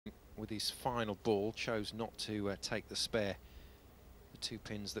with his final ball, chose not to take the spare. The 2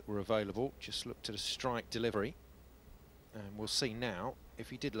 pins that were available, just looked at a strike delivery. And we'll see now if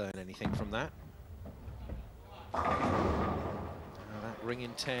he did learn anything from that. That ring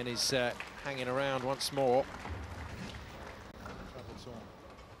in 10 is hanging around once more.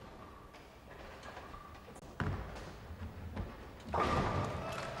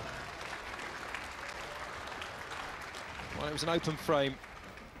 Well, it was an open frame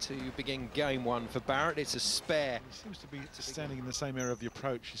to begin game one for Barrett. It's a spare. He seems to be standing in the same area of the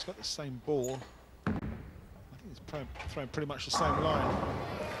approach. He's got the same ball. I think he's throwing pretty much the same line.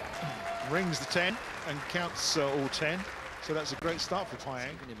 Rings the 10 and counts all 10. So that's a great start for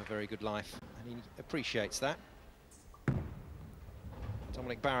Paeng. Giving him a very good life, and he appreciates that.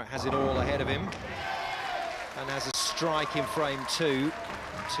 Dominic Barrett has it all ahead of him, and has a strike in frame 2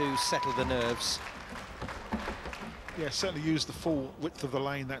 to settle the nerves. Yeah, certainly used the full width of the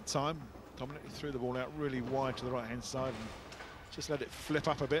lane that time. Dominic threw the ball out really wide to the right-hand side and just let it flip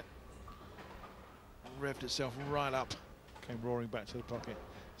up a bit. Revved itself right up, came roaring back to the pocket.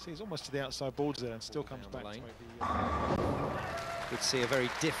 See, he's almost to the outside boards there and still comes back to make the... We'd see a very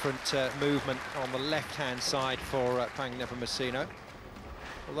different movement on the left-hand side for Paeng Napomuceno.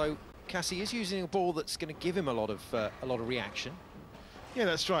 Although Cassie is using a ball that's going to give him a lot of reaction. Yeah,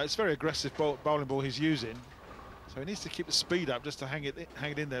 that's right. It's a very aggressive bowling ball he's using. So he needs to keep the speed up just to hang it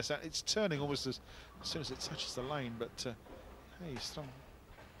in there. So it's turning almost as soon as it touches the lane. But hey, he's thrown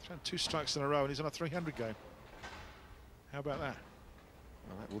 2 strikes in a row and he's on a 300 game. How about that?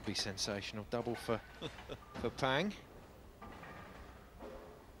 Well, that would be sensational. Double for Paeng.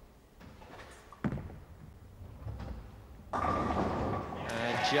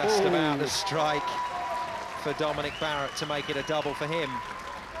 And just about a strike for Dominic Barrett to make it a double for him.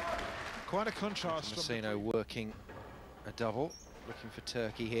 Quite a contrast. Nepomuceno working a double, looking for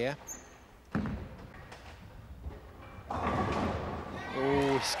Turkey here.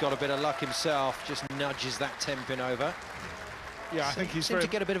 Oh, he's got a bit of luck himself, just nudges that 10 pin over. Yeah, I think he's seemed to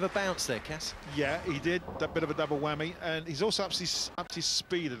get a bit of a bounce there, Cass. Yeah, he did, that bit of a double whammy, and he's also upped his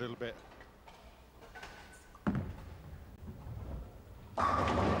speed a little bit.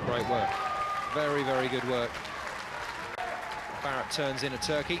 Great work. Very, very good work. Barrett turns in a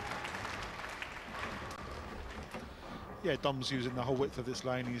Turkey. Yeah, Dom's using the whole width of this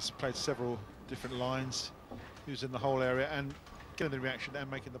lane. He's played several different lines, using the whole area and getting the reaction and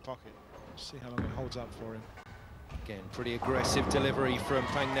making the pocket. We'll see how long it holds up for him. Again, pretty aggressive delivery from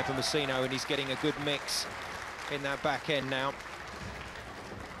Paeng Napomuceno, and he's getting a good mix in that back end now.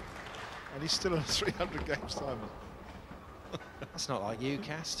 And he's still on 300 games time. That's not like you,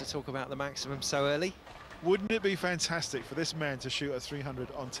 Cass, to talk about the maximum so early. Wouldn't it be fantastic for this man to shoot at 300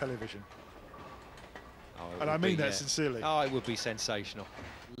 on television? Oh, and I mean that sincerely. Oh, it would be sensational.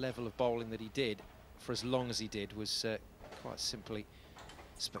 The level of bowling that he did for as long as he did was quite simply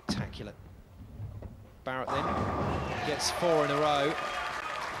spectacular. Barrett then gets 4 in a row,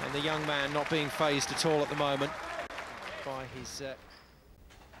 and the young man not being phased at all at the moment by his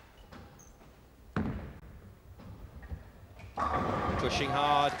pushing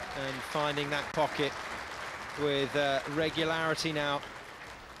hard and finding that pocket with regularity now.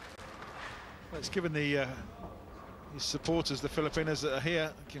 Well, it's given the his supporters, the Filipinos that are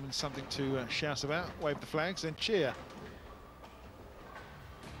here, given something to shout about, wave the flags and cheer.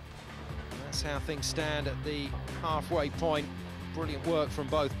 That's how things stand at the halfway point. Brilliant work from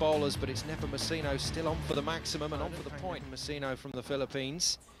both bowlers, but it's Nepomuceno still on for the maximum and on for the point. Nepomuceno from the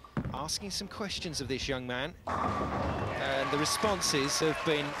Philippines asking some questions of this young man, and the responses have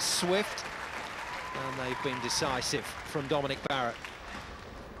been swift and they've been decisive from Dominic Barrett.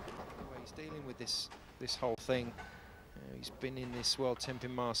 The way he's dealing with this whole thing, he's been in this World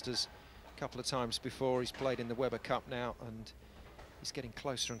 10-pin Masters a couple of times before. He's played in the Weber Cup now, and he's getting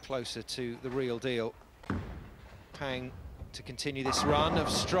closer and closer to the real deal. Paeng to continue this run of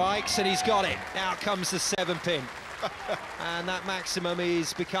strikes, and he's got it. Now comes the 7-pin. And that maximum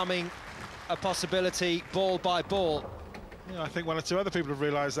is becoming a possibility ball by ball. Yeah, I think 1 or 2 other people have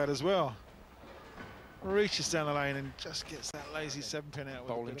realised that as well. Reaches down the lane and just gets that lazy 7-pin out.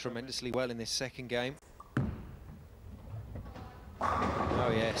 Bowling tremendously well in this second game.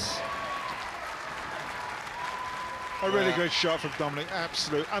 Oh, yes. A really good shot from Dominic,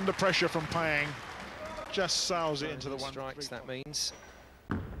 absolute. Under pressure from Paeng. Just sails it into the 1 strikes, that means.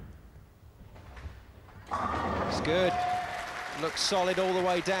 It's good. Looks solid all the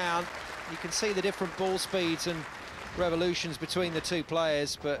way down. You can see the different ball speeds and revolutions between the 2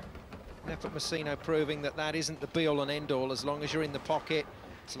 players, but Nepomuceno proving that that isn't the be-all and end-all. As long as you're in the pocket,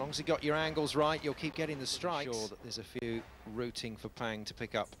 as long as you got your angles right, you'll keep getting the strikes. Sure that there's a few rooting for Paeng to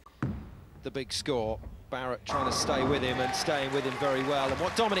pick up the big score. Barrett trying to stay with him and staying with him very well. And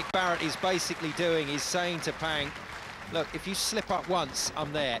what Dominic Barrett is basically doing is saying to Paeng, look, if you slip up once,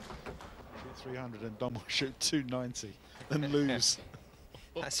 I'm there. 300 and Dom will shoot 290 and lose.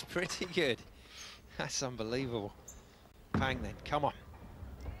 That's pretty good. That's unbelievable. Paeng then, come on.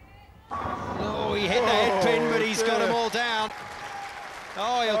 Oh, he hit the head pin, but he's got them all down.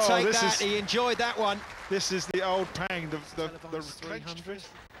 Oh, he'll take that. He enjoyed that one. This is the old Paeng, the 300.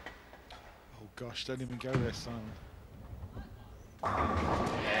 Oh gosh, don't even go there, Simon.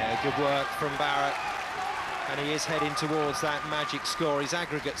 Yeah, good work from Barrett. And he is heading towards that magic score. His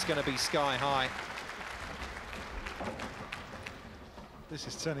aggregate's going to be sky high. This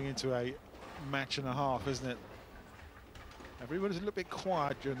is turning into a match and a half, isn't it? Everyone's a little bit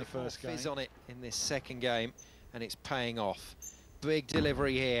quiet during the first game. Fizz on it in this second game, and it's paying off. Big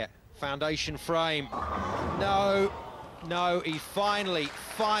delivery here. Foundation frame. No, he finally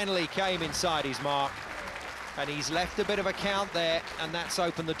came inside his mark. And he's left a bit of a count there, and that's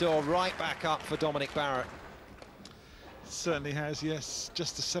opened the door right back up for Dominic Barrett. Certainly has, yes.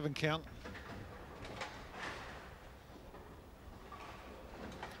 Just a 7 count.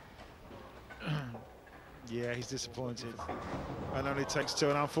 Yeah, he's disappointed. And only takes 2,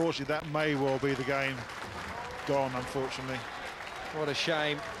 and unfortunately that may well be the game gone, unfortunately. What a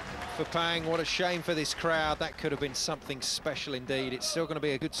shame for Paeng, what a shame for this crowd. That could have been something special indeed. It's still going to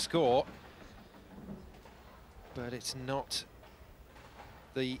be a good score, but it's not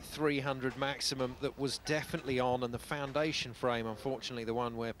the 300 maximum that was definitely on, and the foundation frame, unfortunately, the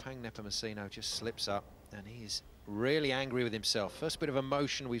one where Paeng Napomuceno just slips up, and he's really angry with himself. First bit of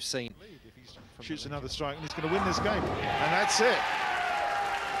emotion we've seen. Shoots another strike, and he's going to win this game, and that's it.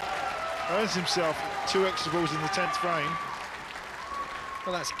 Earns himself 2 extra balls in the 10th frame.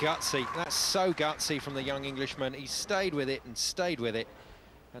 Well, that's gutsy. That's so gutsy from the young Englishman. He stayed with it and stayed with it,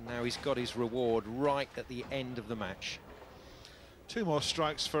 and now he's got his reward right at the end of the match. 2 more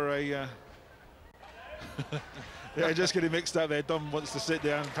strikes for a... yeah, just getting mixed up there. Dom wants to sit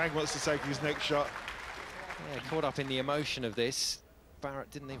down, Paeng wants to take his next shot. Yeah, caught up in the emotion of this. Barrett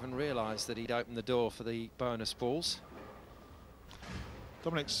didn't even realise that he'd opened the door for the bonus balls.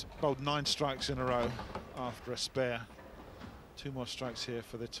 Dominic's bowled 9 strikes in a row after a spare. 2 more strikes here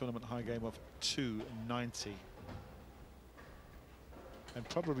for the tournament high game of 290. And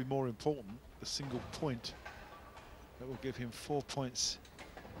probably more important, the single point that will give him 4 points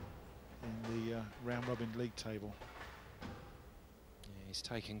in the round-robin league table. Yeah, he's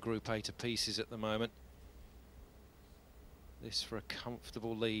taking Group A to pieces at the moment. This for a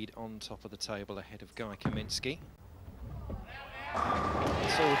comfortable lead on top of the table ahead of Guy Kaminsky.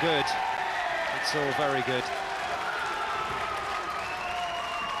 It's all good. It's all very good.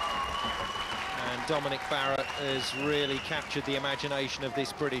 And Dominic Barrett has really captured the imagination of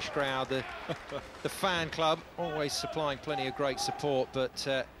this British crowd. The fan club always supplying plenty of great support, but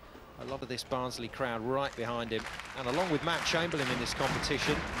a lot of this Barnsley crowd right behind him. And along with Matt Chamberlain in this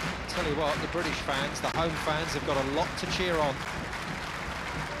competition, I'll tell you what, the British fans, the home fans, have got a lot to cheer on.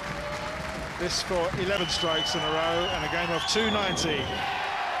 This for 11 strikes in a row and a game of 290.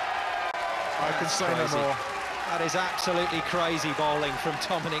 I can say no more. That is absolutely crazy bowling from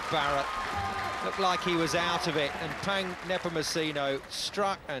Dominic Barrett. Looked like he was out of it, and Paeng Napomuceno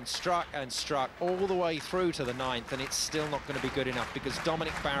struck and struck and struck all the way through to the 9th, and it's still not going to be good enough because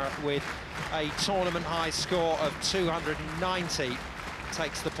Dominic Barrett, with a tournament high score of 290,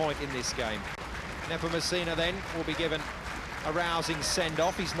 takes the point in this game. Nepomuceno then will be given a rousing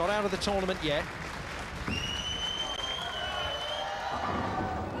send-off. He's not out of the tournament yet.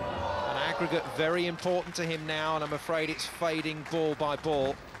 An aggregate very important to him now, and I'm afraid it's fading ball by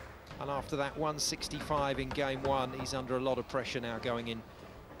ball. And after that 165 in game 1, he's under a lot of pressure now going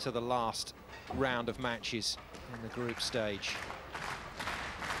into the last round of matches in the group stage.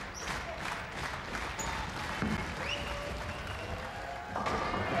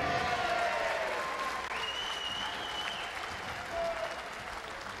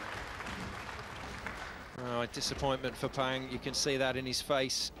 Oh, disappointment for Paeng. You can see that in his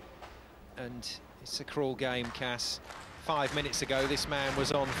face. And it's a cruel game, Cass. 5 minutes ago, this man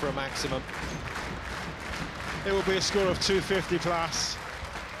was on for a maximum. It will be a score of 250 plus,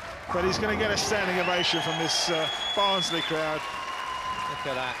 but he's going to get a standing ovation from this Barnsley crowd. Look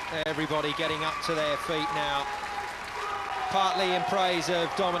at that, everybody getting up to their feet now. Partly in praise of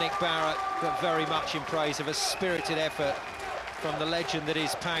Dominic Barrett, but very much in praise of a spirited effort from the legend that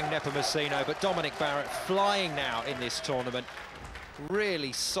is Paeng Napomuceno. But Dominic Barrett flying now in this tournament.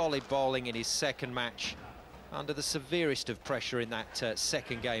 Really solid bowling in his second match, under the severest of pressure in that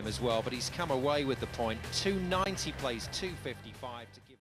second game as well, but he's come away with the point. 290 plays 255 to